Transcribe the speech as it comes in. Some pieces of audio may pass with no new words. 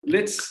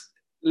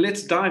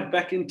let's dive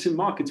back into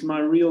Mark. It's my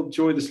real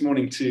joy this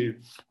morning to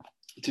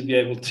be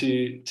able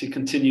to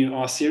continue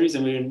our series,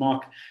 and we're in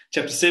Mark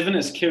chapter 7,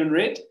 as Kieran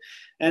read.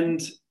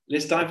 And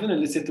let's dive in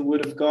and let's let the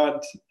Word of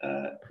God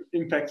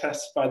impact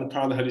us by the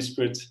power of the Holy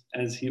Spirit,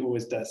 as He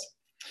always does.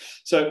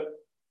 So,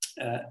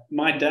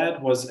 my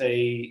dad was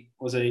a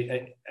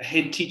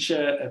head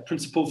teacher, a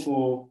principal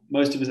for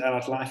most of his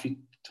adult life. He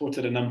taught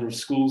at a number of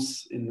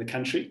schools in the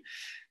country,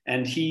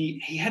 and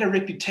he had a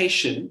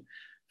reputation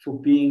for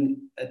being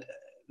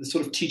the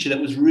sort of teacher that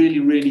was really,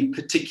 really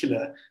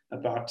particular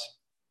about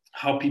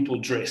how people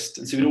dressed.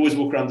 And so he'd always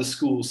walk around the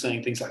school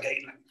saying things like, hey,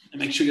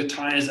 make sure your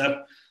tie is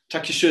up,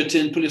 tuck your shirt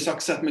in, pull your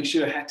socks up, make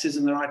sure your hat is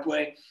in the right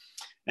way.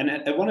 And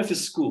at one of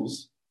his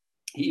schools,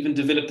 he even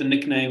developed the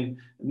nickname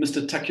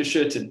Mr. Tuck Your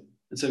Shirt In.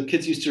 And so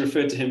kids used to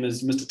refer to him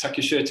as Mr. Tuck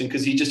Your Shirt In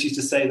because he just used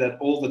to say that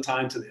all the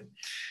time to them.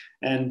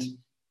 And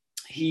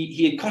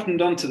he had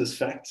cottoned on to this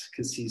fact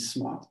because he's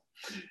smart.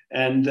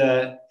 And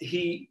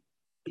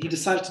he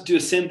decided to do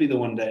assembly the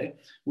one day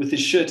with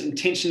his shirt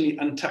intentionally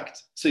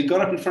untucked. So he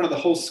got up in front of the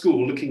whole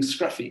school looking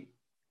scruffy.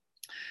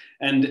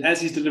 And as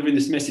he's delivering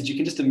this message, you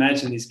can just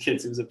imagine these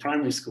kids. It was a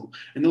primary school.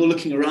 And they're all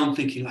looking around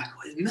thinking like,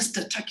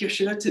 Mr. Tuck Your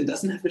Shirt In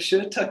doesn't have a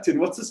shirt tucked in.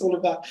 What's this all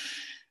about?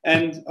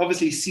 And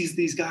obviously he sees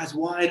these guys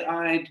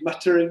wide-eyed,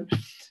 muttering.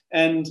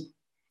 And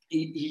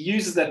he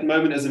uses that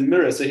moment as a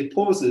mirror. So he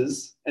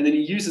pauses, and then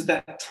he uses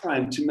that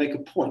time to make a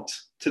point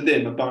to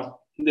them about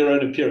their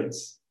own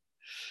appearance.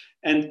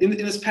 And in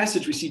this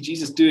passage, we see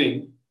Jesus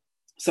doing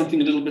something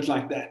a little bit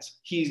like that.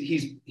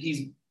 He's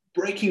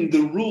breaking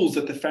the rules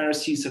that the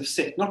Pharisees have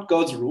set, not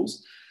God's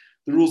rules,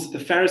 the rules that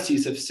the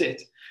Pharisees have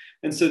set.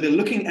 And so they're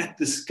looking at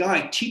this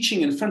guy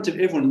teaching in front of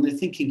everyone, and they're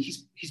thinking,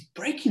 he's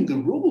breaking the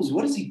rules.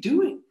 What is he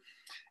doing?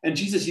 And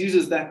Jesus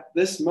uses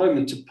this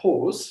moment to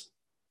pause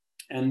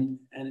and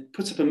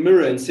puts up a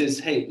mirror and says,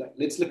 hey,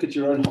 let's look at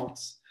your own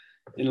hearts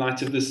in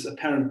light of this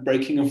apparent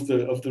breaking of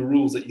the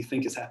rules that you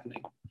think is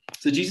happening.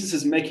 So Jesus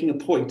is making a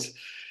point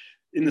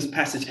in this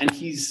passage, and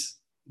he's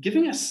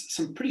giving us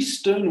some pretty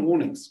stern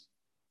warnings.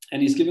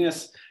 And he's giving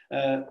us,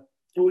 I'll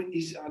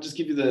just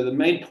give you the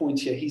main point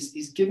here.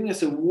 He's giving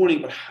us a warning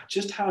about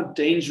just how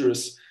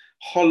dangerous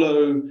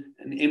hollow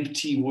and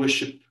empty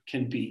worship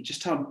can be,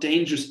 just how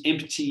dangerous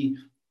empty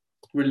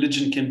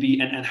religion can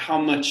be, and how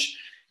much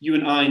you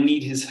and I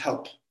need his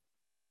help.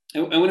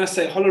 And when I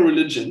say hollow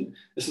religion,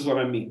 this is what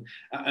I mean.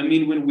 I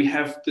mean when we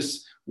have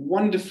this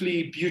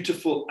wonderfully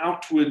beautiful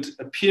outward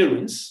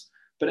appearance,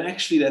 but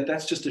actually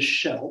that's just a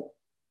shell.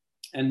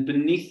 And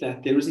beneath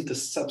that, there isn't a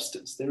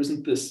substance. There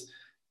isn't this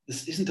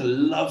isn't a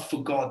love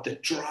for God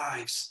that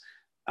drives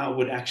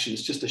outward action.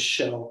 It's just a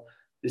shell.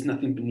 There's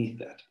nothing beneath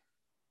that.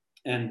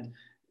 And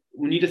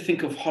we need to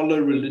think of hollow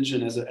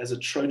religion as a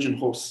Trojan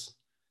horse.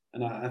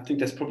 And I think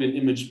that's probably an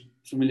image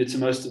familiar to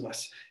most of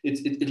us.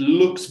 It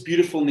looks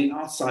beautiful on the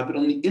outside, but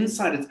on the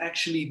inside, it's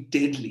actually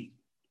deadly.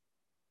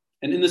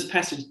 And in this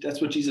passage, that's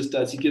what Jesus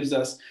does. He gives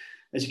us,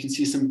 as you can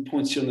see some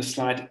points here on the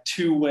slide,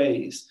 2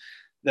 ways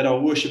that our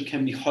worship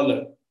can be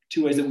hollow.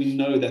 2 ways that we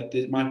know that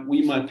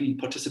we might be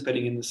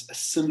participating in a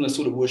similar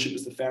sort of worship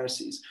as the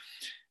Pharisees.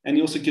 And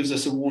he also gives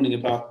us a warning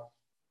about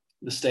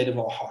the state of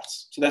our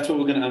hearts. So that's what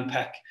we're going to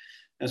unpack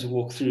as we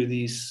walk through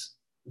these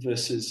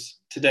verses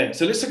today.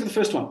 So let's look at the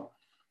first one.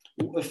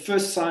 A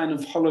first sign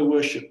of hollow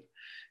worship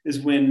is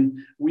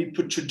when we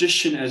put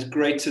tradition as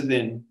greater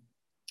than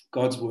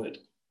God's word.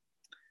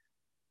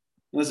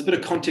 Now, there's a bit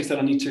of context that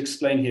I need to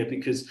explain here,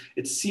 because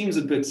it seems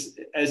a bit,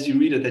 as you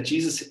read it, that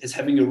Jesus is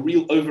having a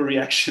real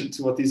overreaction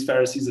to what these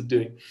Pharisees are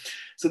doing.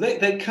 So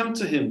they come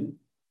to him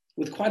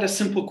with quite a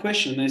simple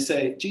question. They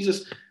say,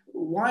 Jesus,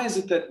 why is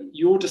it that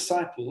your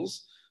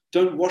disciples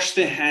don't wash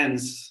their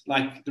hands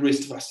like the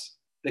rest of us?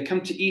 They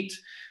come to eat,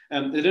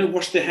 they don't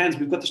wash their hands.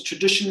 We've got this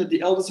tradition that the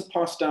elders have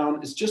passed down.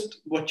 It's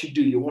just what you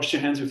do. You wash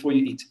your hands before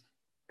you eat.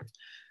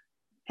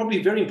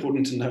 Probably very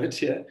important to note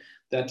here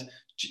that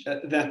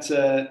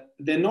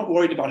they're not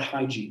worried about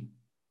hygiene.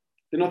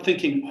 They're not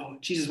thinking, oh,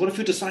 Jesus, what if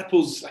your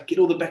disciples get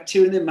all the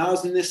bacteria in their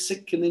mouths and they're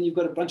sick, and then you've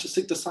got a bunch of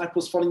sick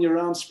disciples following you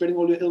around, spreading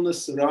all your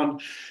illness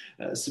around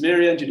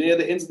Samaria and Judea,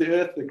 the ends of the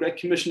earth. The Great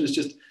Commission is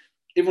just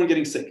everyone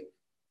getting sick.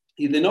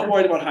 They're not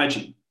worried about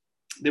hygiene.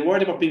 They're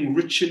worried about being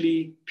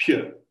ritually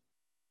pure.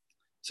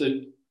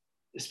 So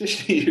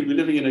especially if we're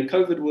living in a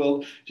COVID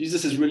world,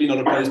 Jesus is really not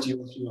opposed to you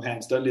washing your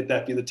hands. Don't let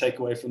that be the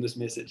takeaway from this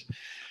message.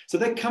 So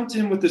they come to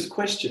him with this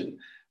question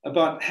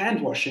about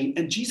hand washing,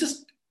 and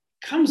Jesus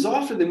comes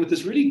after them with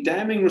this really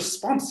damning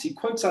response. He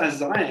quotes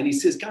Isaiah and he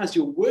says, guys,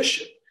 your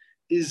worship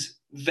is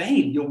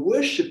vain. Your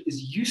worship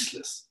is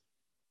useless.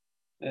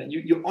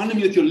 You honor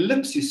me with your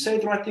lips, you say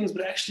the right things,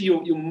 but actually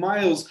you're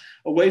miles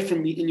away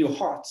from me in your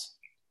hearts.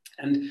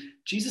 And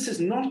Jesus is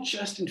not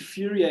just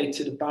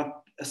infuriated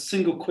about a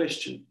single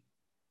question.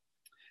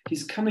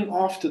 He's coming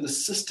after the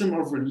system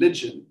of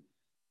religion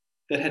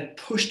that had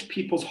pushed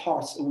people's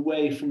hearts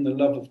away from the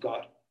love of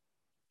God.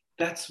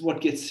 That's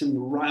what gets him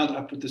riled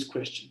up with this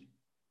question.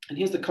 And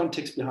here's the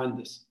context behind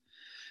this.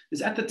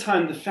 Is at the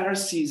time, the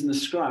Pharisees and the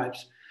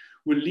scribes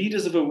were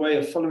leaders of a way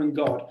of following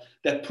God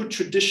that put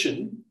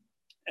tradition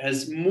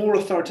as more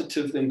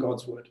authoritative than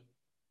God's word.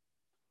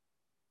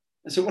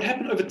 And so what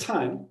happened over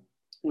time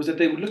was that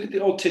they would look at the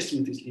Old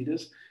Testament, these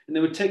leaders, and they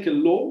would take a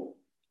law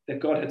that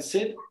God had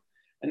said,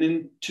 and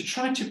then to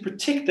try to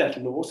protect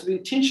that law, so the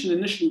intention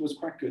initially was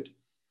quite good.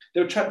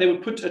 They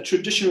would put a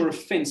tradition or a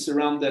fence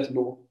around that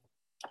law.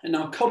 And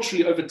now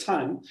culturally over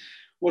time,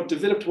 what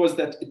developed was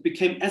that it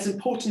became as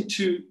important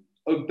to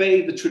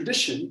obey the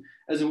tradition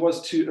as it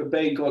was to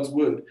obey God's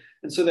word.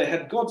 And so they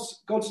had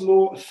God's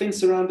law, a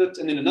fence around it,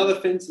 and then another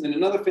fence, and then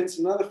another fence,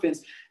 and another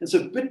fence. And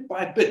so bit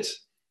by bit,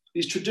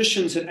 these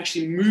traditions had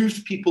actually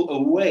moved people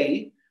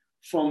away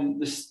from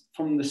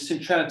the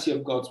centrality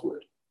of God's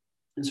word.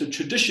 And so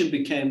tradition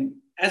became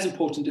as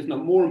important, if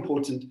not more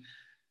important,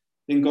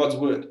 than God's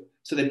word.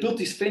 So they built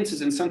these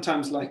fences, and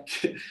sometimes like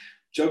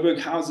Joburg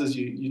houses,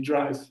 you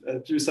drive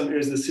through some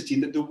areas of the city,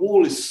 that the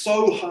wall is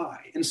so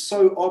high and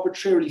so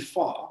arbitrarily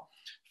far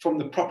from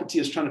the property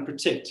it's trying to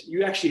protect,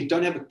 you actually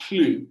don't have a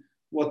clue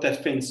what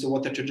that fence or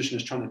what that tradition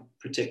is trying to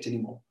protect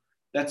anymore.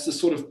 That's the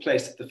sort of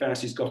place that the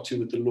Pharisees got to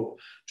with the law.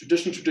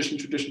 Tradition, tradition,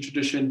 tradition,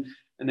 tradition,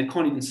 and they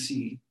can't even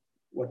see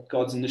what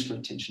God's initial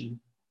intention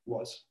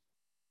was.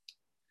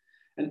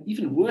 And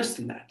even worse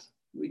than that,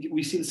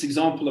 we see this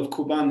example of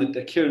Korban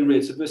that Kieran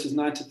read, so verses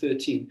 9 to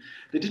 13.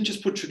 They didn't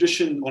just put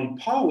tradition on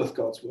par with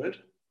God's word,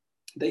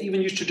 they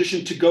even used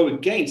tradition to go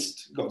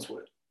against God's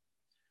word.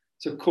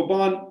 So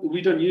Korban,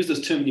 we don't use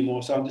this term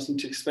anymore, so I'll just need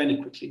to explain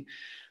it quickly,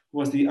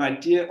 was the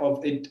idea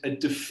of a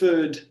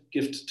deferred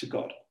gift to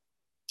God.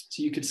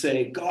 So you could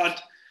say, God,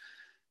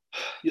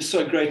 you're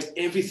so great,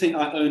 everything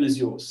I own is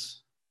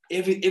yours.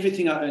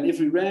 Everything I own,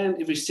 every rand,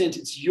 every cent,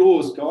 it's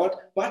yours, God,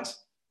 but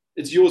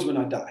it's yours when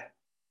I die.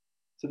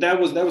 So that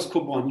was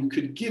Korban. You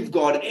could give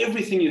God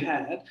everything you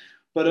had,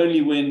 but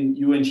only when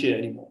you weren't here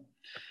anymore.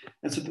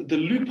 And so the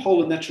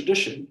loophole in that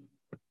tradition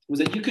was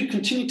that you could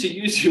continue to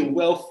use your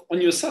wealth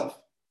on yourself.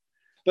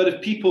 But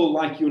if people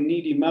like your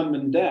needy mum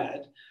and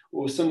dad,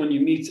 or someone you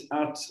meet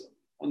out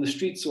on the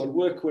streets or at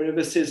work,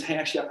 wherever, says, hey,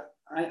 actually,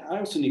 I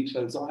also need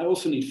clothes, I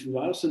also need food,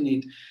 I also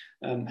need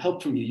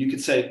help from you. You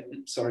could say,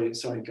 sorry,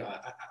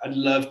 God, I'd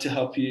love to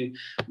help you.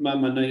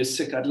 Mum, I know you're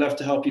sick, I'd love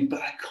to help you,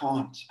 but I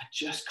can't. I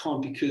just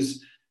can't,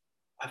 because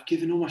I've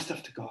given all my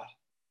stuff to God.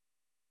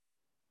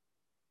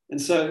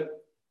 And so,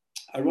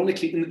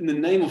 ironically, in the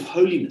name of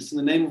holiness, in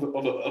the name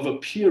of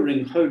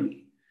appearing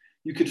holy,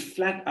 you could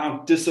flat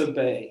out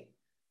disobey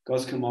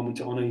God's commandment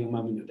to honor your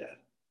mum and your dad.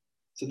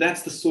 So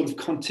that's the sort of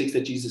context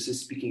that Jesus is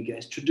speaking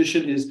against.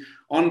 Tradition is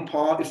on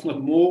par, if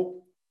not more,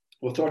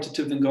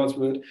 authoritative than God's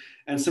word.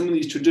 And some of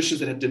these traditions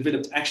that have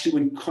developed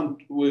actually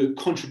were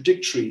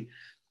contradictory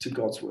to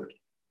God's word.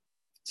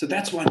 So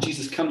that's why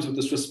Jesus comes with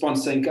this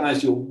response saying,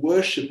 guys, your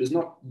worship it's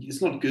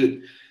not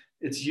good.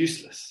 It's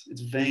useless.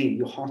 It's vain.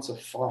 Your hearts are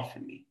far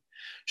from me.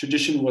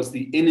 Tradition was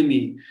the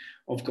enemy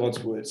of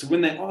God's word. So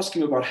when they ask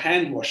him about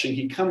hand washing,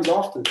 he comes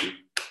after them,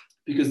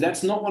 because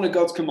that's not one of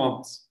God's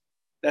commandments.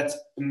 That's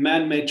a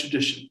man-made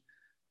tradition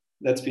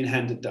that's been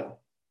handed down.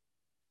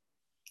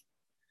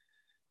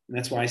 And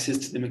that's why he says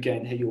to them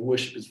again, hey, your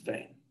worship is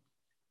vain.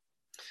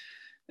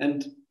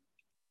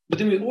 But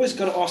then we've always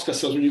got to ask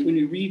ourselves, when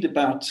you read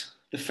about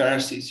the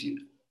Pharisees,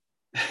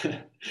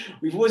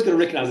 we've always got to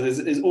recognize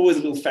that there's always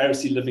a little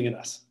Pharisee living in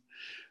us.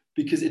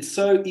 Because it's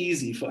so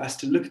easy for us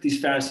to look at these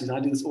Pharisees, and I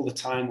do this all the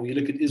time, where you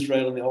look at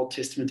Israel in the Old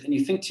Testament and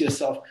you think to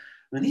yourself,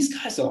 man, these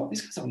guys are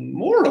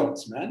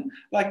morons, man.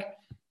 Like,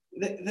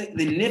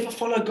 they never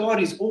follow God.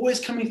 He's always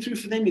coming through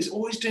for them. He's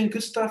always doing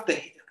good stuff.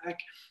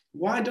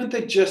 Why don't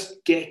they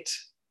just get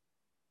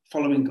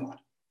following God?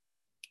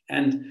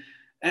 And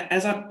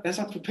as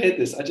I prepared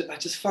this, I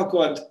just felt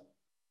God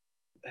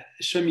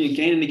show me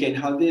again and again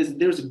how there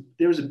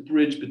is a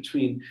bridge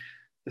between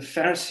the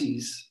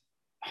Pharisees'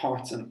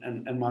 heart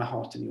and my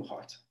heart and your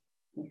heart.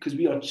 Because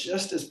we are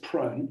just as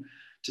prone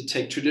to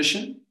take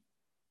tradition,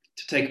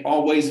 to take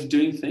our ways of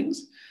doing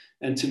things,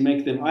 and to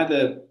make them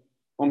either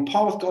on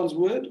par with God's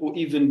word or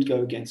even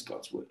go against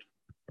God's word.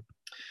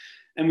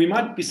 And you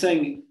might be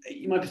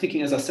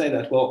thinking as I say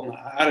that, well,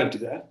 I don't do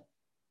that.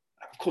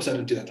 Of course I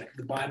don't do that. Like,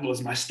 the Bible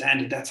is my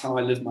standard. That's how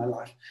I live my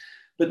life.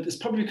 But it's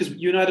probably because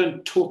you and I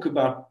don't talk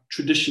about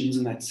traditions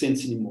in that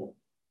sense anymore.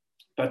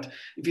 But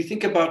if you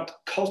think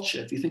about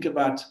culture, if you think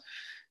about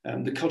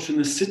the culture in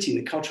the city,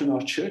 the culture in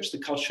our church, the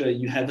culture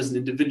you have as an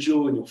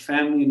individual, in your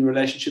family, in your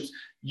relationships,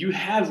 you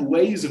have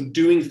ways of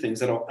doing things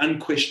that are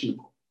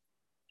unquestionable.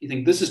 You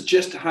think this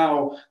is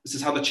how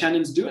the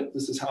Channons do it.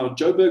 This is how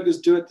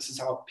Joburgers do it. This is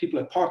how people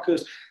at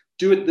Parkhurst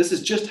do it. This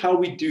is just how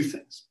we do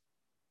things.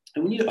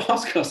 And we need to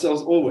ask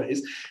ourselves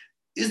always,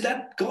 is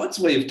that God's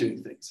way of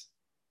doing things?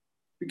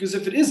 Because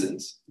if it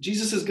isn't,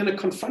 Jesus is going to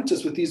confront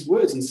us with these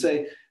words and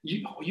say,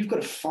 you've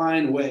got to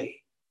find a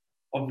way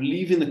of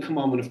leaving the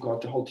commandment of God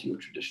to hold to your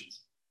traditions.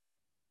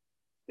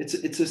 It's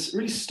a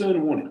really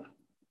stern warning.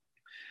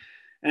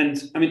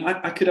 And I mean,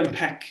 I could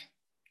unpack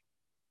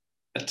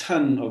a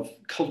ton of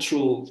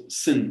cultural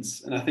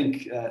sins. And I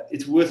think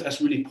it's worth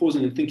us really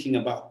pausing and thinking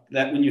about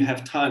that when you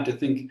have time to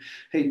think,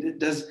 hey,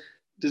 does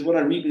what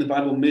I read in the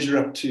Bible measure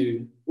up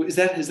to, is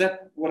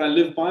that what I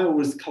live by,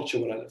 or is the culture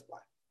what I live by?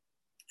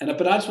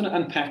 But I just want to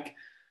unpack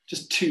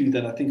just two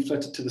that I think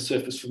floated to the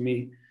surface for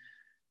me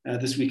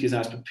this week as I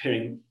was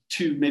preparing,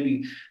 two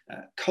maybe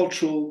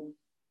cultural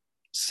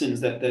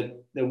sins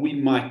that we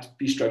might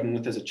be struggling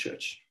with as a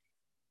church.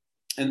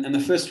 And the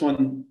first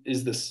one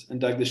is this,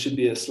 and Doug, there should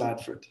be a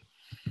slide for it.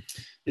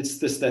 It's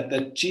this,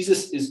 that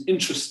Jesus is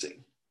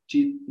interesting,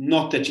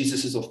 not that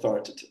Jesus is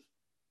authoritative.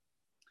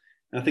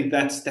 And I think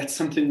that's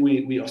something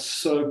we are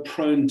so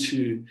prone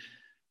to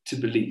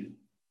believe.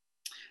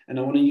 And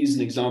I want to use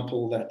an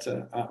example that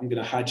I'm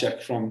going to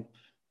hijack from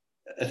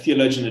a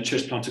theologian, a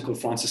church planter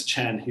called Francis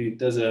Chan, who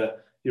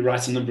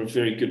writes a number of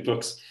very good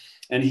books.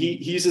 And he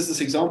uses this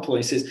example.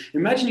 He says,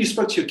 imagine you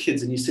spoke to your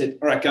kids and you said,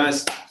 all right,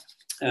 guys,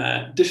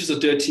 dishes are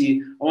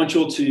dirty. I want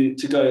you all to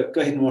go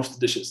ahead and wash the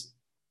dishes.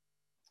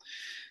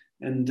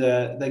 And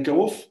they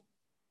go off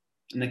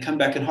and they come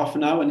back in half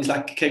an hour and he's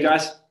like, okay,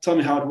 guys, tell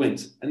me how it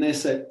went. And they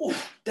say, oh,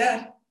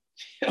 Dad,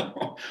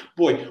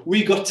 boy,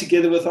 we got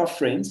together with our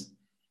friends.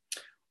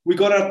 We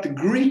got out the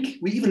Greek.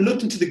 We even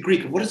looked into the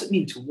Greek of what does it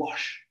mean to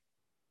wash?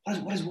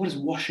 What does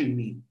washing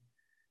mean?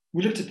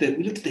 We looked at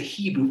the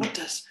Hebrew.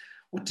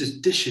 What does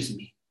dishes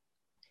mean?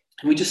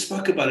 And we just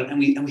spoke about it, and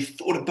we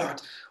thought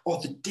about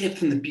the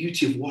depth and the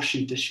beauty of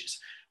washing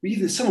dishes.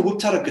 Someone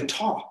whipped out a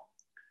guitar.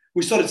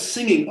 We started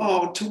singing,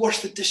 to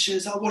wash the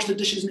dishes. I'll wash the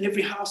dishes in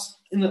every house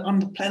on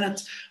the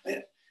planet.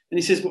 And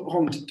he says, but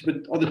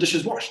are the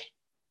dishes washed?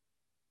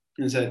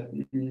 And I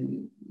said,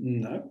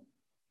 no.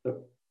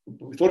 But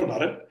we thought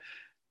about it.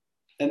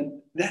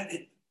 And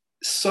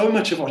so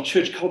much of our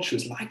church culture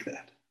is like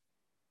that.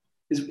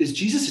 Is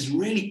Jesus is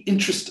really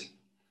interesting.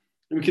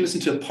 And we can listen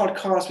to a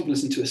podcast, we can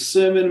listen to a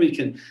sermon, we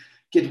can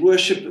get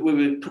worship where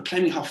we're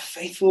proclaiming how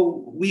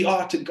faithful we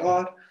are to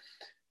God.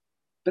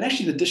 But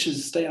actually the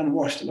dishes stay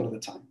unwashed a lot of the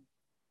time.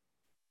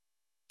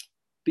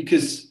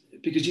 Because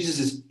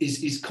Jesus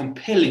is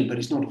compelling, but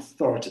he's not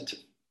authoritative.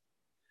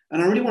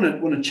 And I really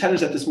want to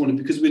challenge that this morning,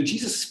 because when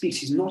Jesus speaks,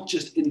 he's not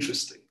just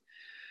interesting.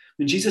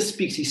 When Jesus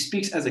speaks, he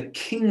speaks as a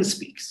king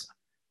speaks.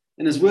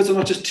 And his words are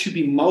not just to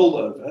be mulled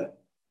over,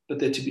 but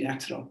they're to be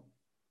acted on.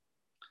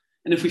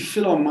 And if we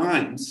fill our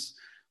minds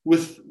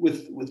with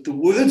the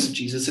words of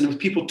Jesus and with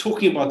people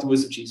talking about the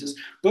words of Jesus,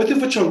 both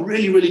of which are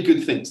really, really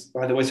good things,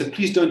 by the way, so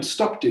please don't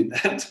stop doing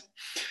that.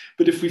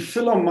 But if we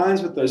fill our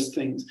minds with those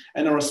things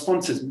and our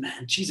response is,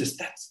 man, Jesus,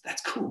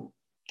 that's cool.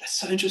 That's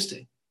so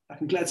interesting.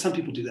 I'm glad some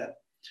people do that.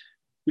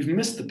 We've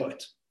missed the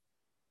boat.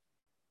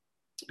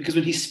 Because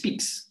when he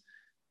speaks,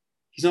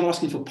 he's not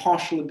asking for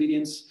partial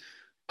obedience,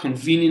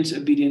 convenient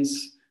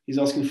obedience. He's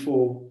asking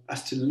for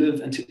us to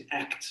live and to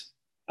act.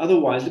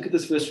 Otherwise, look at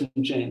this verse from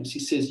James. He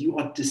says, you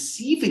are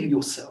deceiving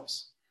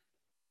yourselves.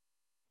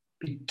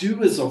 Be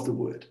doers of the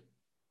word,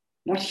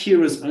 not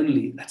hearers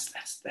only.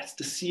 That's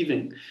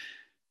deceiving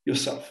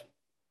yourself.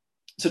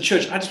 So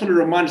church, I just want to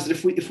remind us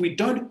that if we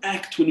don't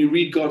act when we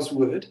read God's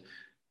word,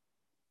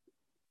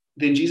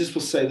 then Jesus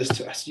will say this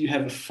to us. You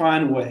have a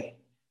fine way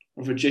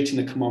of rejecting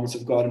the commandments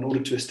of God in order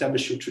to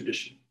establish your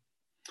tradition.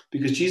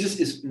 Because Jesus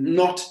is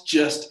not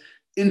just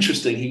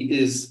interesting. He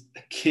is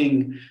a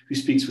king who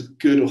speaks with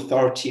good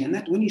authority. And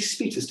that when he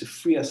speaks is to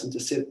free us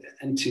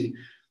and to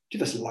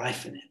give us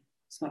life in him.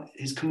 It's not,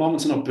 his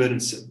commandments are not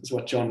burdensome, is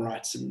what John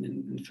writes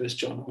in 1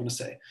 John, I want to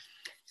say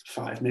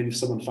 5. Maybe if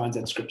someone finds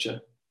that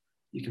scripture,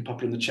 you can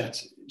pop it in the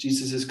chat.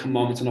 Jesus'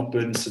 commandments are not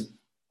burdensome.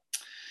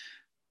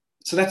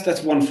 So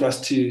that's one for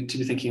us to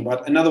be thinking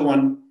about. Another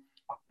one,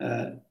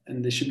 and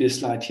there should be a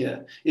slide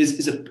here,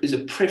 is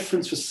a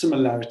preference for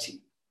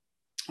similarity.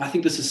 I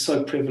think this is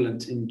so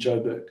prevalent in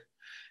Joburg.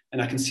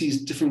 And I can see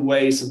different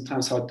ways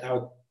sometimes how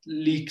it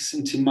leaks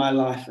into my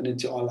life and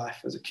into our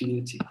life as a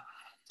community.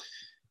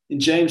 In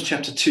James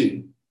chapter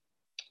 2,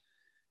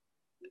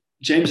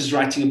 James is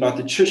writing about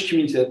the church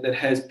community that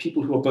has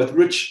people who are both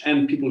rich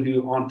and people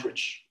who aren't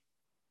rich.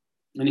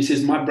 And he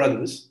says, my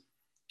brothers,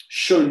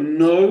 show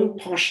no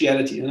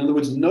partiality. In other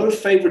words, no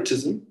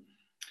favoritism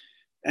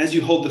as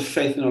you hold the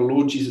faith in our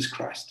Lord Jesus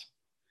Christ,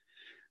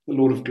 the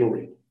Lord of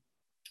glory.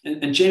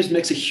 And James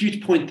makes a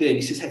huge point there.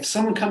 He says, if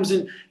someone comes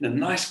in a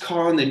nice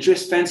car and they're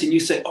dressed fancy and you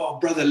say, oh,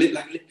 brother,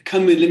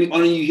 come in, let me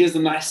honor you. Here's the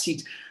nice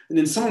seat. And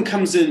then someone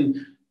comes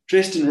in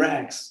dressed in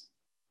rags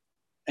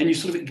and you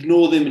sort of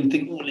ignore them and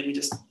think, oh, let me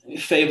just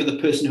favor the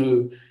person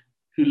who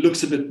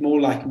looks a bit more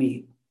like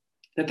me.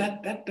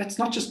 That's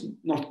not just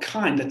not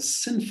kind, that's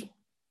sinful.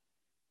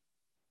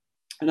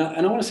 And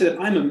I want to say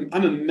that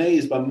I'm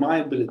amazed by my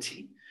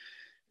ability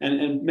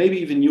and maybe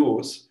even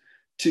yours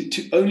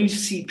to only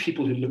see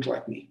people who look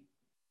like me.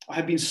 I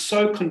have been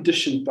so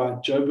conditioned by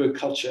Joburg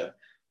culture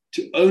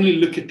to only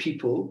look at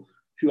people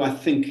who I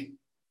think,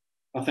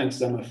 thanks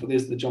Zama, for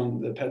there's the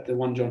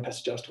one John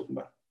passage I was talking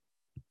about.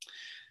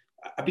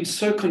 I've been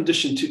so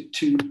conditioned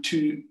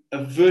to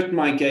avert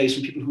my gaze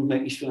from people who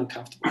make me feel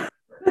uncomfortable,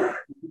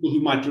 people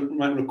who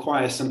might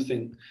require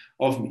something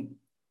of me,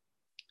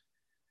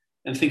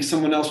 and think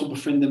someone else will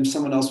befriend them,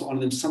 someone else will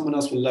honor them, someone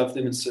else will love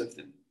them and serve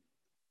them.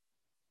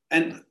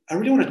 And I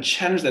really want to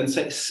challenge that and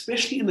say,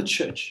 especially in the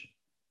church,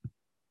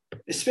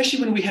 especially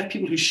when we have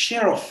people who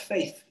share our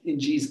faith in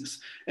Jesus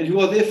and who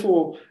are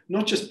therefore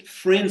not just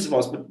friends of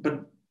ours,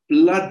 but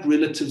blood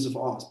relatives of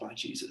ours by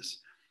Jesus.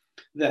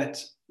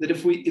 That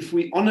if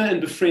we honor and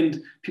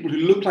befriend people who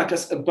look like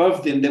us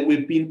above them, that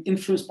we've been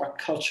influenced by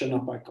culture,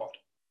 not by God.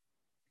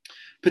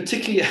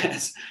 Particularly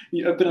as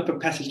you open up a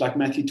passage like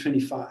Matthew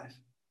 25.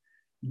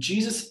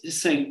 Jesus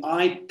is saying,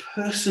 I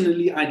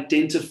personally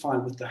identify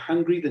with the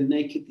hungry, the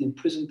naked, the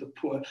imprisoned, the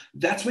poor.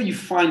 That's where you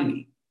find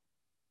me.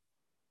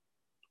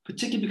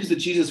 Particularly because the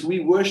Jesus we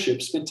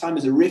worship spent time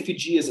as a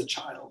refugee as a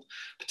child.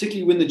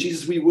 Particularly when the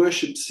Jesus we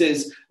worship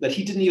says that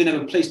he didn't even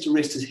have a place to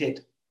rest his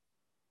head.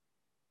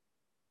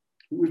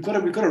 We've got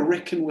to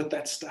reckon with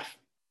that stuff.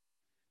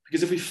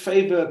 Because if we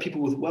favor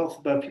people with wealth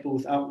above people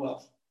without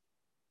wealth,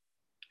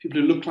 people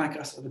who look like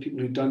us are the people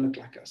who don't look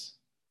like us.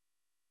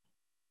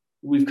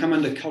 We've come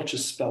under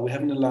culture's spell. We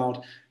haven't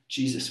allowed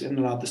Jesus, we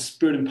haven't allowed the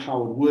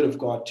Spirit-empowered Word of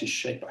God to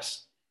shape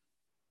us.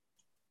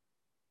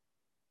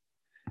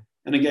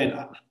 And again,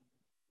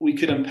 we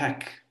could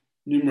unpack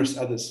numerous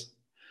others.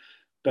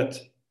 But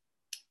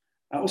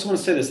I also want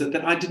to say this,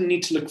 that I didn't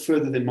need to look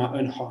further than my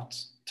own heart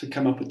to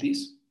come up with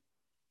these.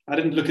 I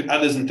didn't look at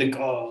others and think,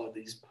 oh,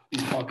 these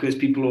Parkhurst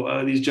people, or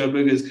oh, these Joe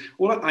Burgers.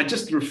 Well, I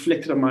just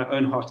reflected on my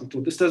own heart and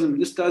thought, this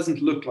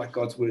doesn't look like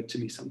God's word to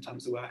me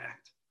sometimes, the way I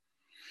act.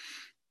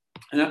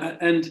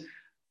 And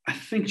I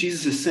think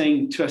Jesus is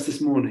saying to us this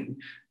morning,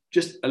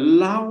 just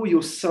allow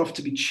yourself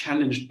to be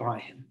challenged by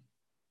him.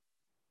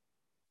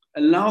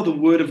 Allow the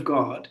word of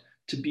God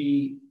to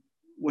be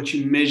what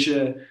you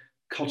measure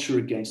culture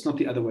against, not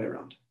the other way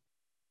around.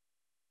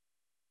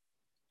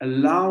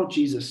 Allow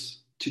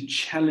Jesus to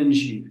challenge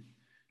you.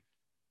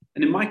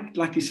 And it might,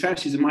 like these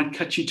Pharisees, it might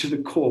cut you to the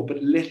core,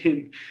 but let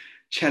him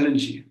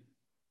challenge you.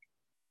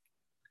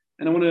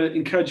 And I want to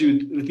encourage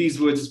you with these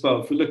words as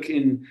well. If we look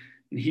in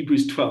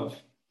Hebrews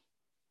 12,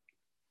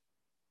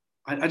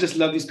 I just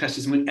love these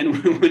passages.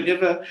 And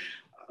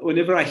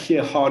whenever I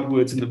hear hard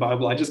words in the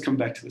Bible, I just come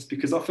back to this,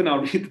 because often I'll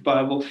read the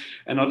Bible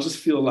and I'll just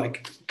feel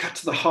like cut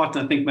to the heart,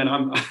 and I think, man,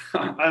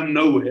 I'm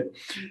nowhere.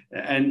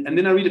 And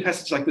then I read a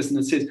passage like this, and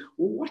it says,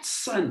 well, what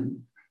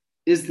son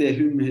is there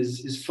whom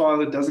his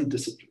father doesn't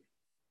discipline?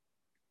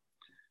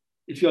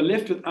 If you're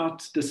left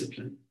without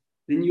discipline,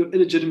 then you're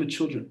illegitimate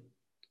children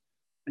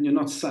and you're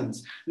not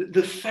sons.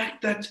 The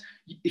fact that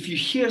if you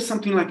hear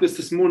something like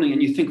this morning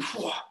and you think,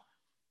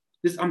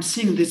 I'm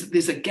seeing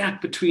there's a gap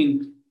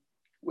between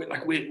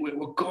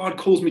what God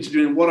calls me to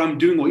do and what I'm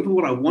doing, or even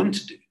what I want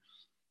to do.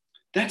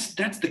 That's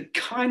the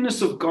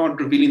kindness of God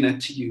revealing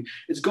that to you.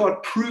 It's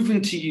God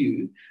proving to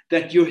you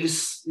that you're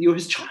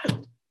his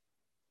child.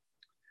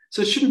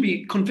 So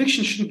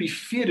conviction shouldn't be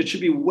feared. It should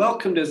be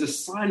welcomed as a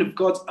sign of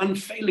God's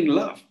unfailing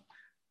love.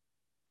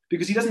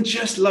 Because he doesn't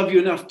just love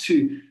you enough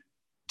to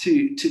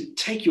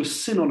take your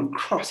sin on a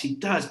cross. He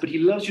does, but he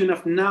loves you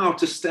enough now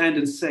to stand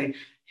and say,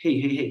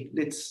 hey,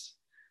 let's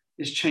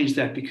change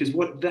that, because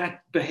what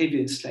that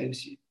behavior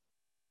enslaves you.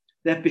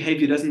 That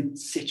behavior doesn't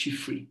set you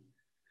free.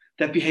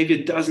 That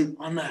behavior doesn't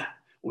honor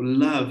or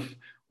love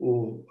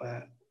or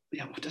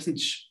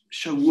doesn't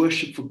show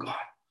worship for God.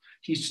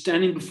 He's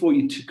standing before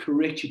you to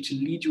correct you, to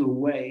lead you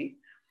away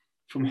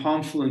from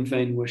harmful and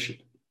vain worship.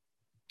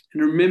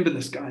 And remember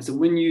this, guys, that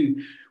when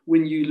you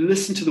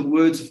listen to the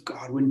words of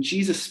God, when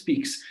Jesus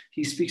speaks,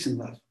 he speaks in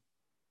love.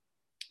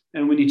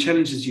 And when he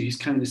challenges you, he's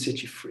coming to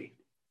set you free.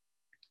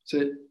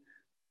 So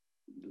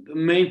the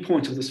main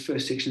point of this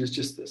first section is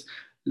just this.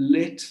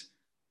 Let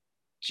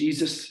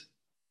Jesus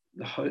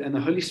and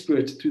the Holy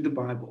Spirit through the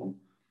Bible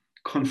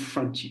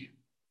confront you.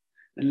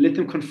 And let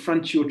them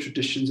confront your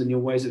traditions and your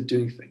ways of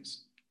doing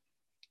things.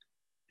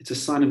 It's a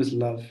sign of his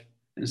love,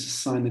 and it's a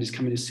sign that he's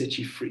coming to set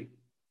you free.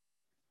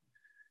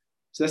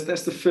 So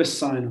that's the first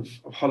sign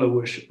of hollow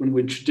worship,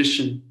 when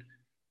tradition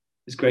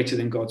is greater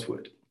than God's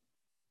word.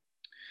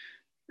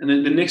 And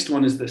then the next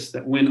one is this,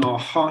 that when our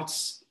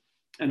hearts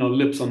and our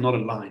lips are not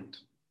aligned.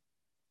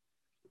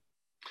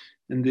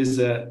 And I just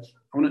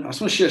want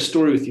to share a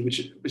story with you,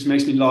 which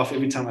makes me laugh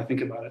every time I think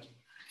about it.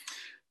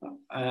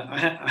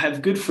 I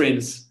have good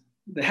friends.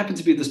 They happen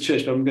to be at this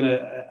church, but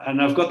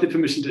and I've got the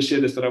permission to share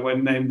this, but I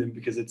won't name them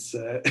because it's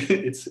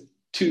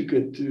too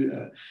good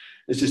to.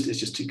 It's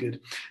just too good.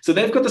 So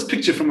they've got this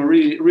picture from a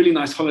really, really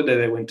nice holiday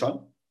they went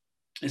on.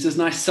 It's this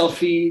nice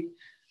selfie,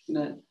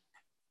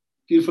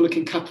 beautiful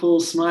looking couple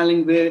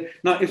smiling there.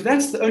 Now, if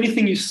that's the only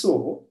thing you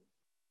saw,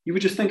 you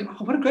would just think,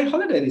 oh, what a great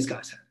holiday these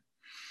guys had.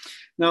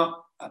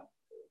 Now,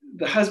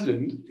 the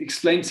husband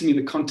explained to me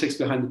the context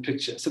behind the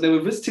picture. So they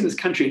were visiting this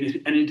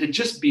country, and it had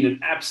just been an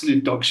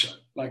absolute dog show.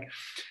 Like,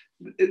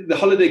 the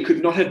holiday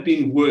could not have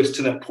been worse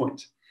to that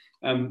point.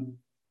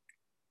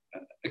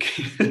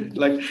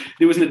 Like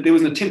there was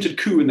an attempted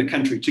coup in the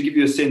country, to give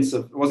you a sense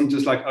of, it wasn't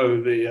just like,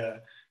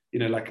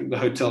 like the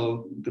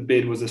hotel, the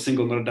bed was a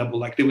single, not a double.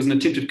 Like there was an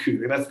attempted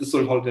coup. That's the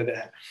sort of holiday they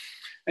had.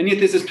 And yet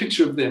there's this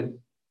picture of them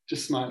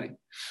just smiling.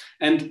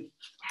 And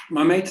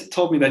my mate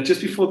told me that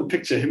just before the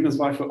picture, him and his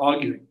wife were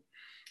arguing.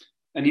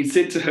 And he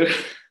said to her,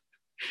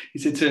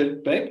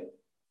 babe,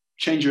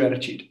 change your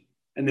attitude.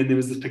 And then there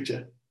was this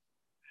picture.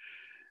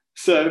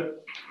 So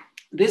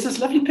there's this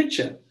lovely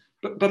picture,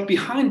 but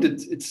behind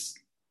it,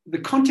 the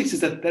context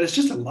is that it's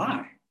just a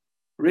lie,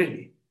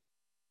 really.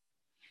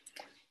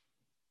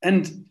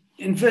 And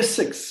in verse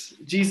 6,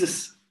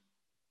 Jesus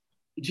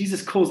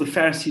calls the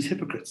Pharisees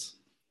hypocrites.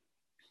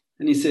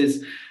 And he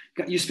says,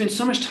 you spent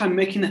so much time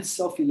making that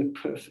selfie look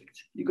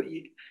perfect.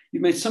 You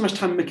made so much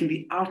time making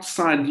the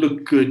outside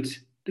look good.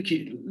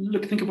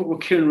 Think about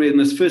what Kieran read in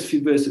those first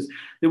few verses.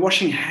 They're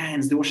washing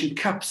hands, they're washing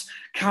cups,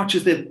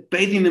 couches, they're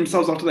bathing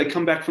themselves after they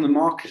come back from the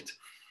market.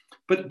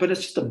 But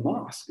it's just a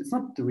mask. It's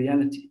not the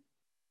reality.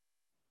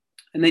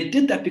 And they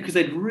did that because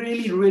they'd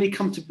really, really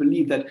come to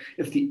believe that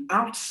if the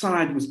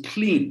outside was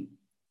clean,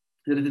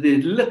 that if their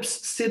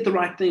lips said the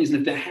right things, and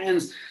if their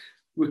hands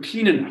were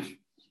clean enough,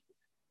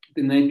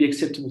 then they'd be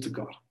acceptable to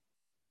God.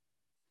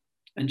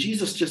 And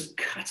Jesus just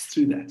cuts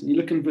through that. And you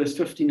look in verse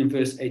 15 and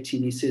verse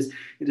 18, he says,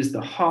 it is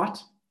the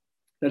heart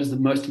that is the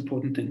most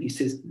important thing. He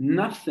says,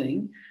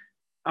 nothing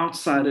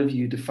outside of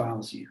you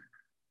defiles you.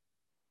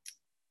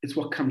 It's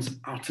what comes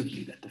out of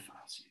you that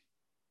defiles you.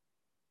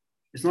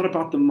 It's not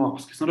about the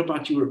mask. It's not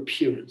about your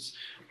appearance.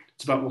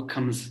 It's about what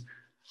comes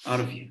out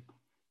of you.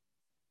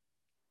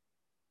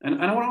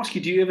 And I want to ask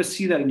you, do you ever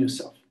see that in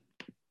yourself?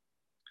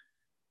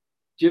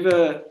 Do you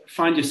ever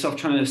find yourself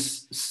trying to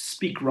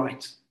speak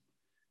right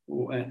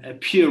or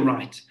appear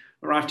right,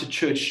 arrive to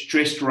church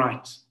dressed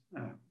right,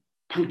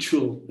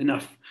 punctual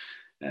enough,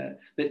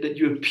 that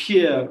you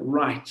appear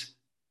right?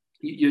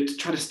 You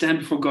try to stand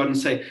before God and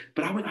say,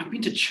 but I've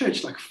been to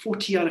church like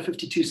 40 out of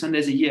 52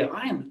 Sundays a year.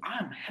 I am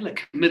hella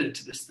committed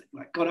to this thing.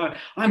 Like, God,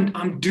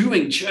 I'm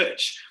doing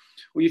church.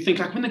 Or you think,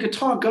 like, when the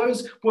guitar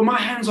goes, well, my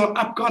hands are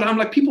up. God, I'm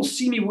like, people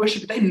see me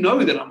worship, but they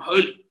know that I'm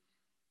holy.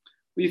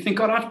 Or you think,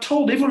 God, I've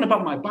told everyone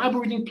about my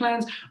Bible reading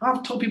plans.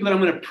 I've told people that I'm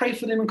going to pray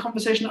for them in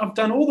conversation. I've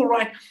done all the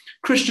right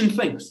Christian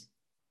things.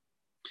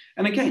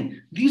 And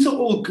again, these are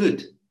all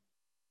good.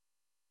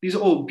 These are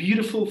all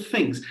beautiful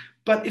things.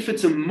 But if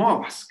it's a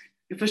mask,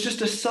 if it's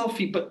just a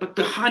selfie, but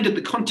behind it,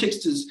 the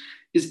context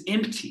is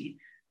empty,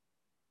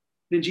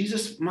 then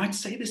Jesus might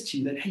say this to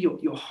you, that, hey,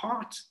 your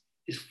heart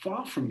is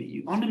far from me.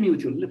 You honor me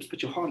with your lips,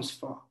 but your heart is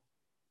far.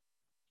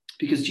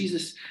 Because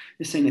Jesus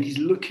is saying that he's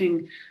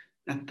looking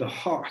at the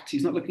heart.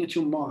 He's not looking at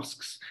your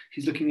masks.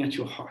 He's looking at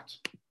your heart.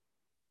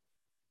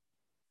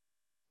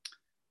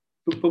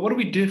 But what do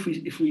we do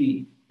if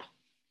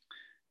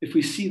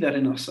we see that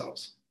in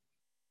ourselves?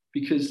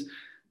 Because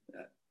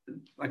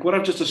like what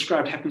I've just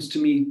described happens to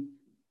me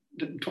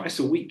twice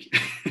a week.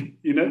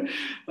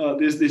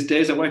 There's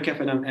days I wake up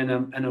and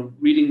I'm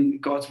reading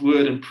God's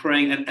word and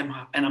praying and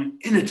I'm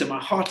in it, and my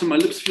heart and my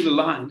lips feel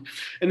aligned.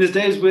 And there's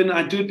days when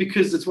I do it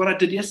because it's what I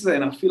did yesterday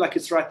and I feel like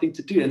it's the right thing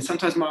to do. And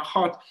sometimes my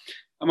heart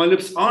and my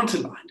lips aren't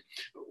aligned.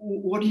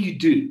 What do you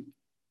do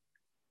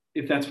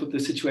if that's what the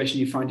situation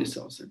you find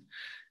yourselves in?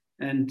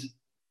 And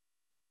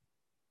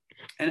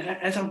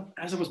as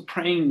I was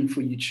praying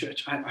for you,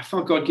 church, I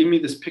felt God give me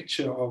this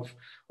picture of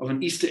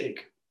an Easter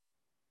egg.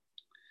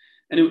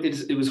 And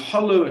it was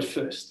hollow at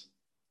first,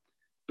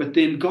 but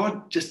then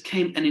God just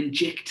came and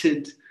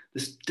injected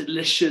this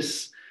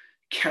delicious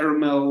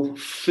caramel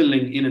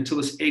filling in until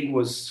this egg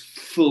was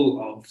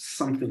full of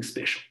something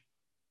special.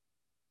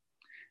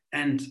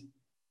 And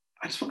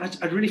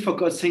I really felt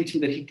God saying to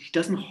me that he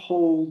doesn't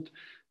hold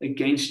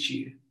against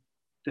you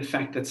the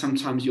fact that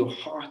sometimes your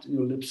heart and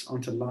your lips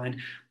aren't aligned,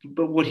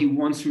 but what he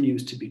wants from you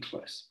is to be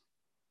close.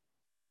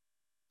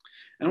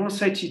 And I want to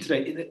say to you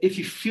today, that if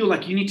you feel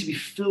like you need to be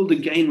filled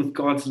again with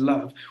God's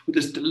love, with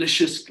this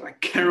delicious like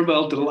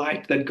caramel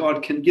delight that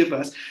God can give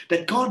us,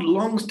 that God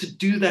longs to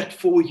do that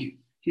for you.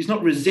 He's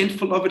not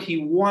resentful of it. He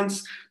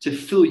wants to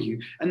fill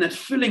you. And that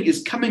filling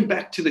is coming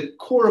back to the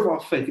core of our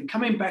faith, and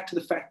coming back to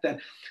the fact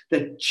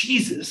that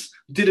Jesus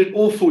did it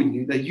all for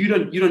you, that you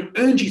don't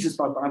earn Jesus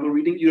by Bible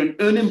reading. You don't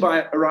earn him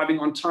by arriving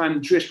on time,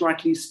 dressed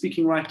rightly,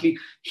 speaking rightly.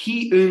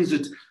 He earns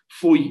it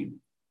for you.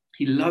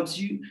 He loves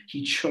you.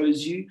 He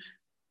chose you.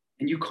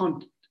 And you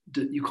can't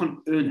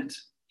earn it.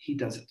 He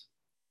does it.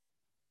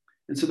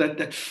 And so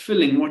that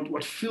filling,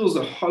 what fills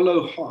a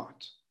hollow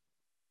heart,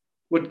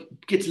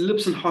 what gets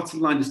lips and hearts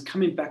aligned, is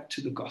coming back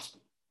to the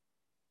gospel.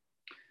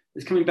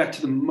 It's coming back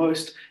to the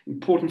most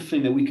important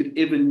thing that we could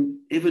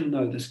ever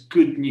know, this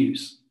good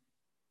news.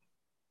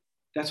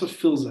 That's what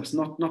fills us,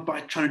 not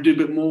by trying to do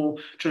a bit more,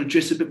 trying to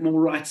dress a bit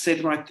more right, say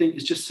the right thing.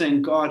 It's just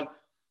saying, God,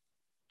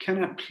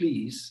 can I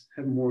please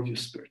have more of your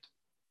spirit?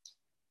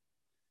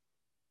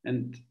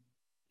 And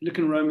look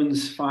in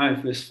Romans 5,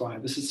 verse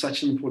 5. This is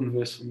such an important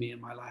verse for me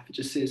in my life. It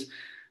just says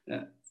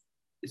that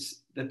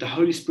the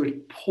Holy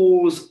Spirit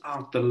pours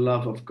out the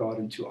love of God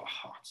into our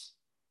hearts.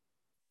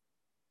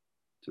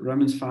 So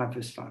Romans 5,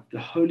 verse 5. The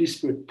Holy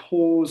Spirit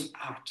pours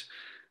out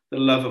the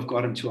love of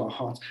God into our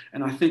hearts.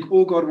 And I think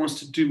all God wants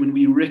to do when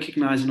we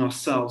recognize in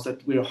ourselves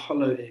that we're a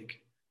hollow egg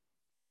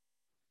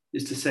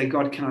is to say,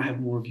 God, can I have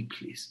more of you,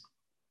 please?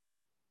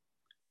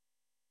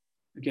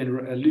 Again,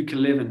 Luke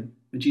 11,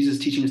 when Jesus is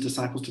teaching his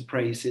disciples to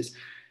pray, he says,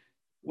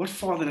 what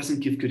father doesn't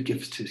give good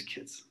gifts to his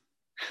kids?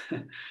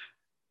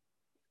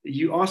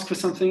 You ask for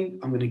something,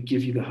 I'm going to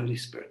give you the Holy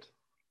Spirit.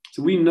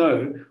 So we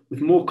know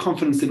with more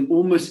confidence than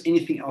almost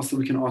anything else that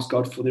we can ask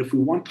God for, that if we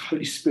want the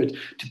Holy Spirit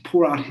to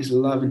pour out his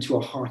love into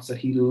our hearts, that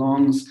he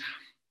longs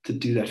to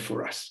do that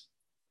for us.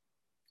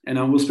 And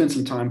I will spend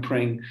some time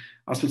praying.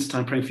 I'll spend some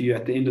time praying for you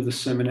at the end of the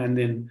sermon, and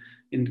then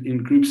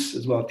in groups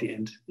as well at the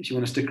end. If you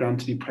want to stick around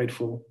to be prayed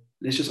for,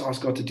 let's just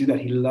ask God to do that.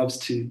 He loves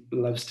to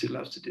do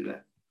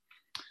that.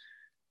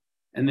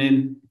 And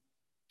then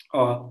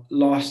our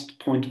last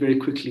point very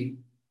quickly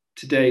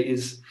today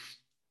is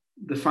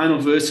the final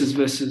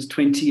verses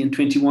 20 and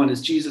 21,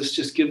 as Jesus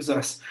just gives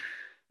us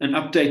an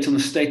update on the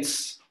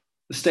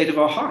state of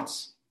our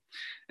hearts.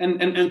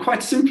 And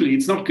quite simply,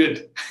 it's not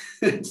good.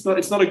 it's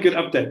not a good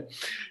update.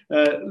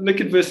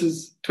 Look at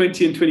verses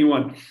 20 and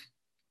 21.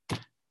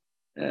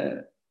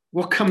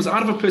 What comes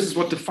out of a person is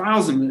what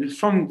defiles him.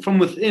 From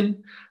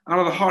within, out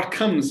of the heart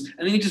comes,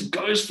 and then he just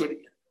goes for it.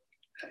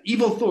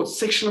 Evil thoughts,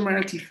 sexual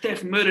immorality,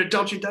 theft, murder,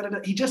 adultery,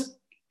 He just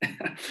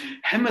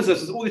hammers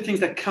us with all the things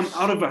that come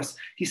out of us.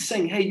 He's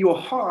saying, hey, your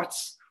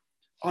hearts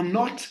are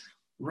not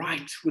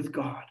right with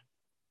God.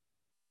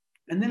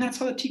 And then that's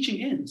how the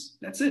teaching ends.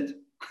 That's it.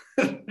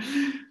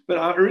 But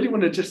I really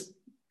want to just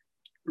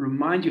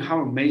remind you how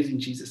amazing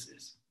Jesus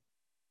is.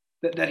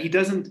 That he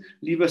doesn't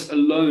leave us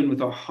alone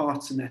with our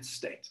hearts in that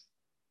state.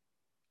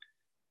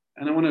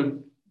 And I want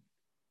to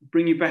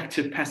bring you back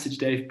to a passage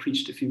Dave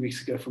preached a few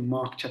weeks ago from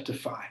Mark chapter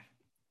 5.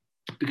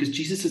 Because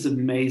Jesus is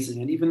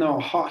amazing. And even though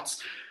our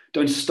hearts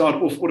don't start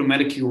off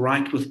automatically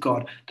right with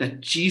God,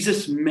 that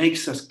Jesus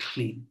makes us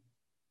clean.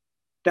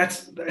 That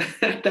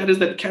is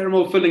that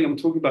caramel filling I'm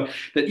talking about.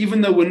 That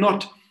even though we're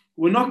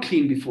not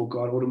clean before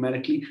God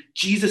automatically,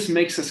 Jesus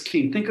makes us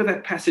clean. Think of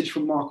that passage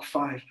from Mark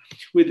 5,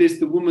 where there's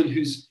the woman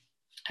who's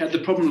had the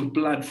problem of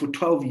blood for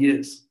 12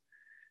 years.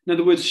 In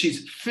other words,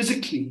 she's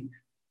physically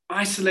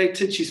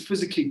isolated, she's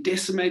physically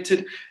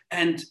decimated,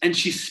 and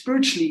she's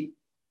spiritually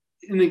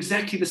in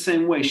exactly the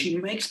same way. She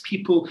makes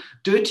people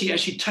dirty as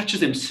she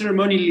touches them,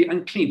 ceremonially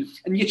unclean.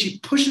 And yet she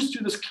pushes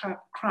through this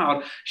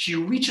crowd. She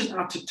reaches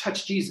out to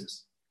touch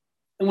Jesus.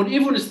 And what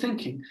everyone is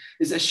thinking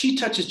is as she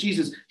touches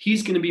Jesus,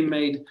 he's going to be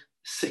made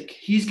sick.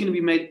 He's going to be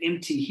made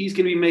empty. He's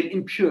going to be made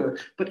impure.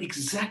 But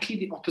exactly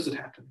the opposite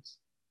happens.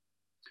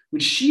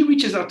 When she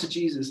reaches out to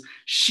Jesus,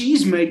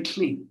 she's made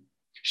clean.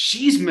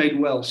 She's made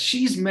well.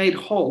 She's made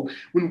whole.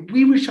 When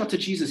we reach out to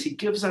Jesus, he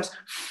gives us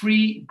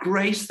free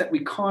grace that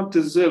we can't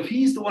deserve.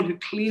 He's the one who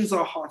cleans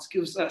our hearts,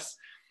 gives us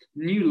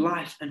new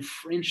life and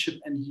friendship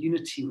and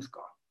unity with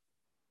God.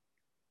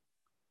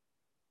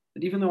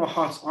 But even though our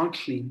hearts aren't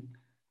clean,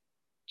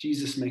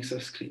 Jesus makes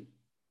us clean.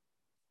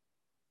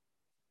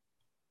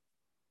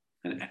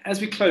 And as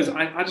we close,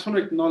 I just want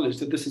to acknowledge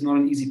that this is not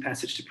an easy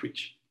passage to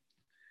preach.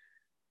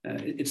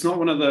 It's not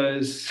one of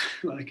those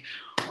like,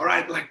 all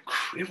right, like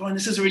everyone,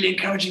 this is a really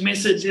encouraging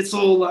message. It's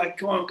all like,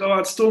 go on, go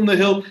out, storm the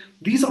hill.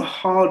 These are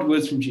hard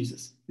words from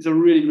Jesus. These are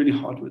really, really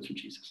hard words from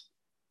Jesus.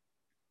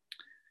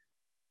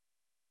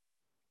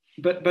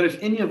 But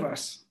if any of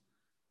us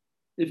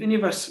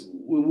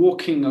were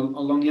walking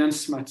along Jan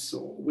Smuts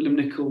or Willem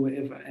Nicol,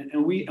 wherever,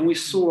 and we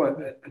saw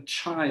a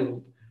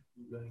child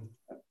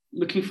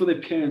looking for their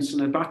parents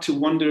and about to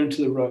wander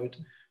into the road,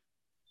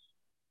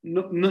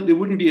 no, there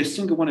wouldn't be a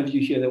single one of you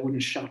here that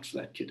wouldn't shout for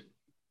that kid.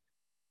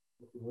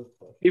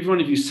 Every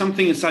one of you,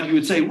 something inside you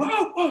would say,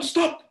 whoa,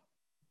 stop.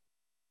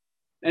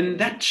 And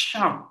that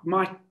shout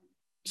might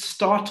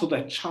startle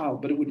that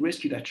child, but it would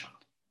rescue that child.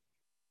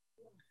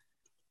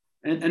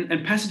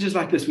 And passages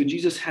like this, where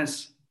Jesus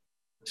has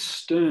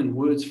stern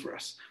words for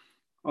us,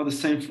 are the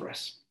same for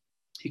us.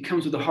 He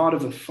comes with the heart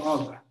of a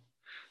father,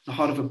 the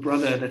heart of a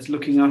brother that's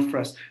looking out for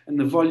us. And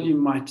the volume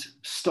might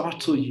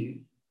startle you,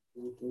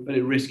 but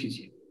it rescues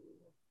you.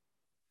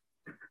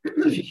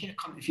 So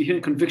if you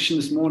hear conviction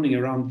this morning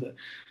around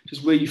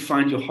just where you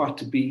find your heart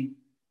to be,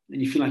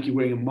 and you feel like you're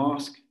wearing a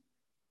mask,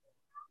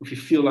 or if you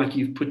feel like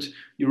you've put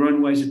your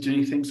own ways of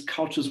doing things,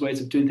 culture's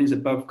ways of doing things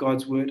above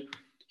God's word,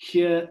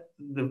 hear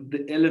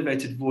the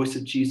elevated voice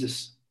of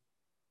Jesus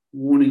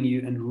warning you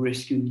and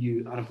rescuing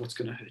you out of what's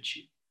going to hurt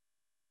you.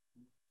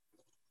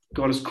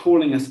 God is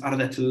calling us out of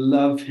that to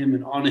love him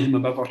and honor him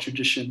above our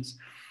traditions,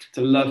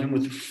 to love him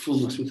with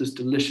fullness, with this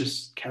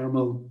delicious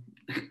caramel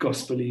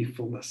gospel-y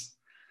fullness.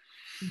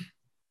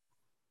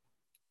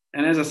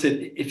 And as I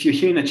said, if you're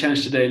hearing that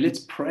challenge today, let's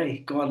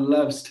pray. God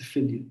loves to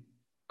fill you.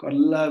 God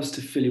loves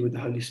to fill you with the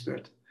Holy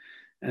Spirit.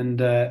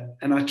 And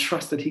I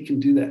trust that he can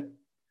do that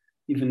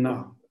even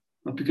now.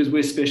 Not because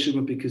we're special,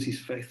 but because he's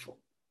faithful.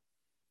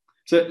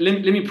 So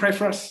let me pray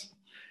for us,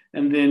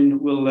 and then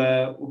we'll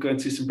go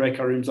into some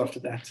breakout rooms after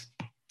that.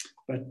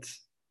 But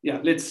yeah,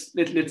 let's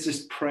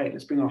just pray.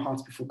 Let's bring our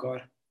hearts before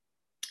God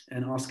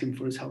and ask him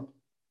for his help.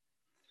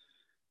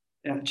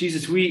 Yeah,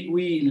 Jesus,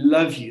 we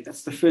love you.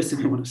 That's the first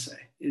thing we want to say,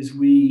 is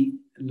we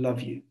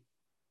love you.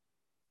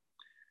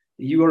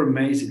 You are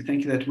amazing.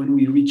 Thank you that when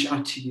we reach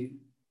out to you,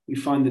 we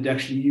find that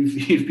actually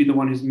you've been the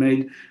one who's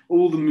made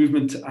all the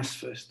movement to us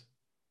first.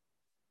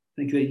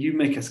 Thank you that you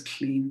make us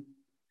clean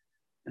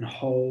and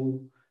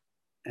whole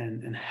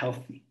and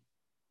healthy.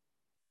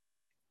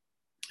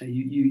 And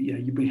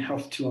you bring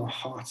health to our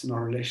hearts and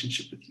our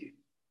relationship with you.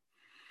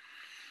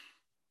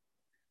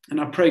 And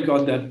I pray,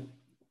 God, that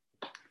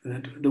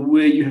the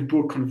way you have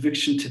brought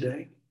conviction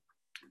today,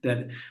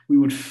 that we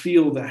would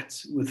feel that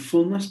with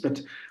fullness,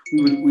 but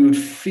we would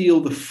feel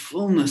the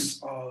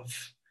fullness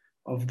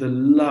of the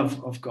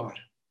love of God.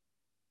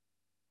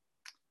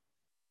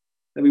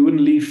 That we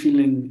wouldn't leave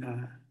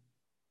feeling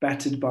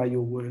battered by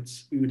your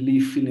words. We would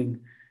leave feeling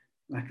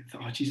like,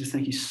 oh, Jesus,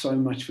 thank you so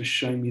much for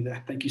showing me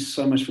that. Thank you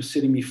so much for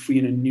setting me free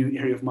in a new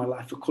area of my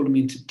life, for calling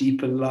me into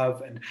deeper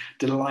love and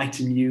delight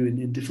in you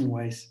in different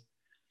ways.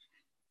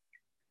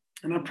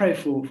 And I pray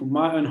for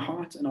my own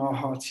heart and our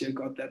hearts here,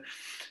 God,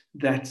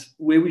 that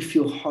where we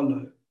feel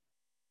hollow,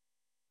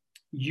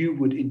 you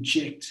would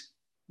inject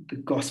the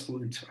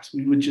gospel into us.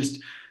 We would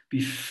just be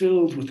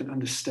filled with an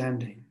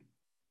understanding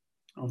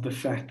of the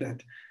fact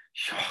that,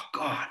 oh,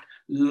 God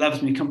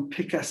loves me. Come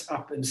pick us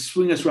up and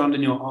swing us around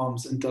in your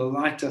arms and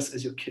delight us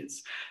as your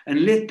kids.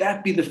 And let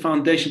that be the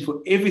foundation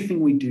for everything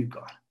we do,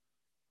 God.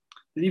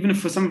 And even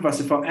if for some of us,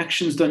 if our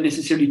actions don't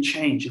necessarily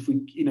change, if we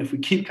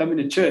keep coming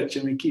to church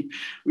and we keep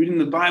reading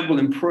the Bible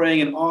and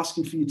praying and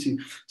asking for you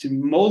to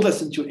mold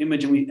us into your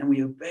image and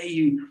we obey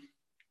you,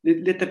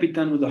 let that be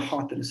done with a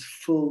heart that is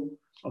full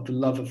of the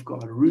love of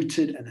God,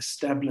 rooted and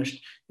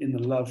established in the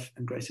love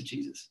and grace of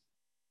Jesus.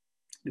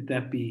 Let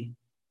that be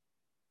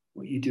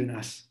what you do in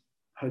us,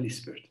 Holy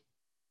Spirit.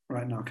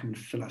 Right now, come and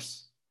fill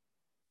us.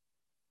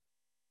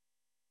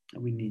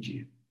 And we need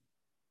you.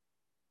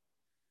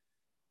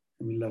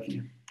 And we love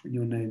you. In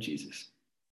your name, Jesus.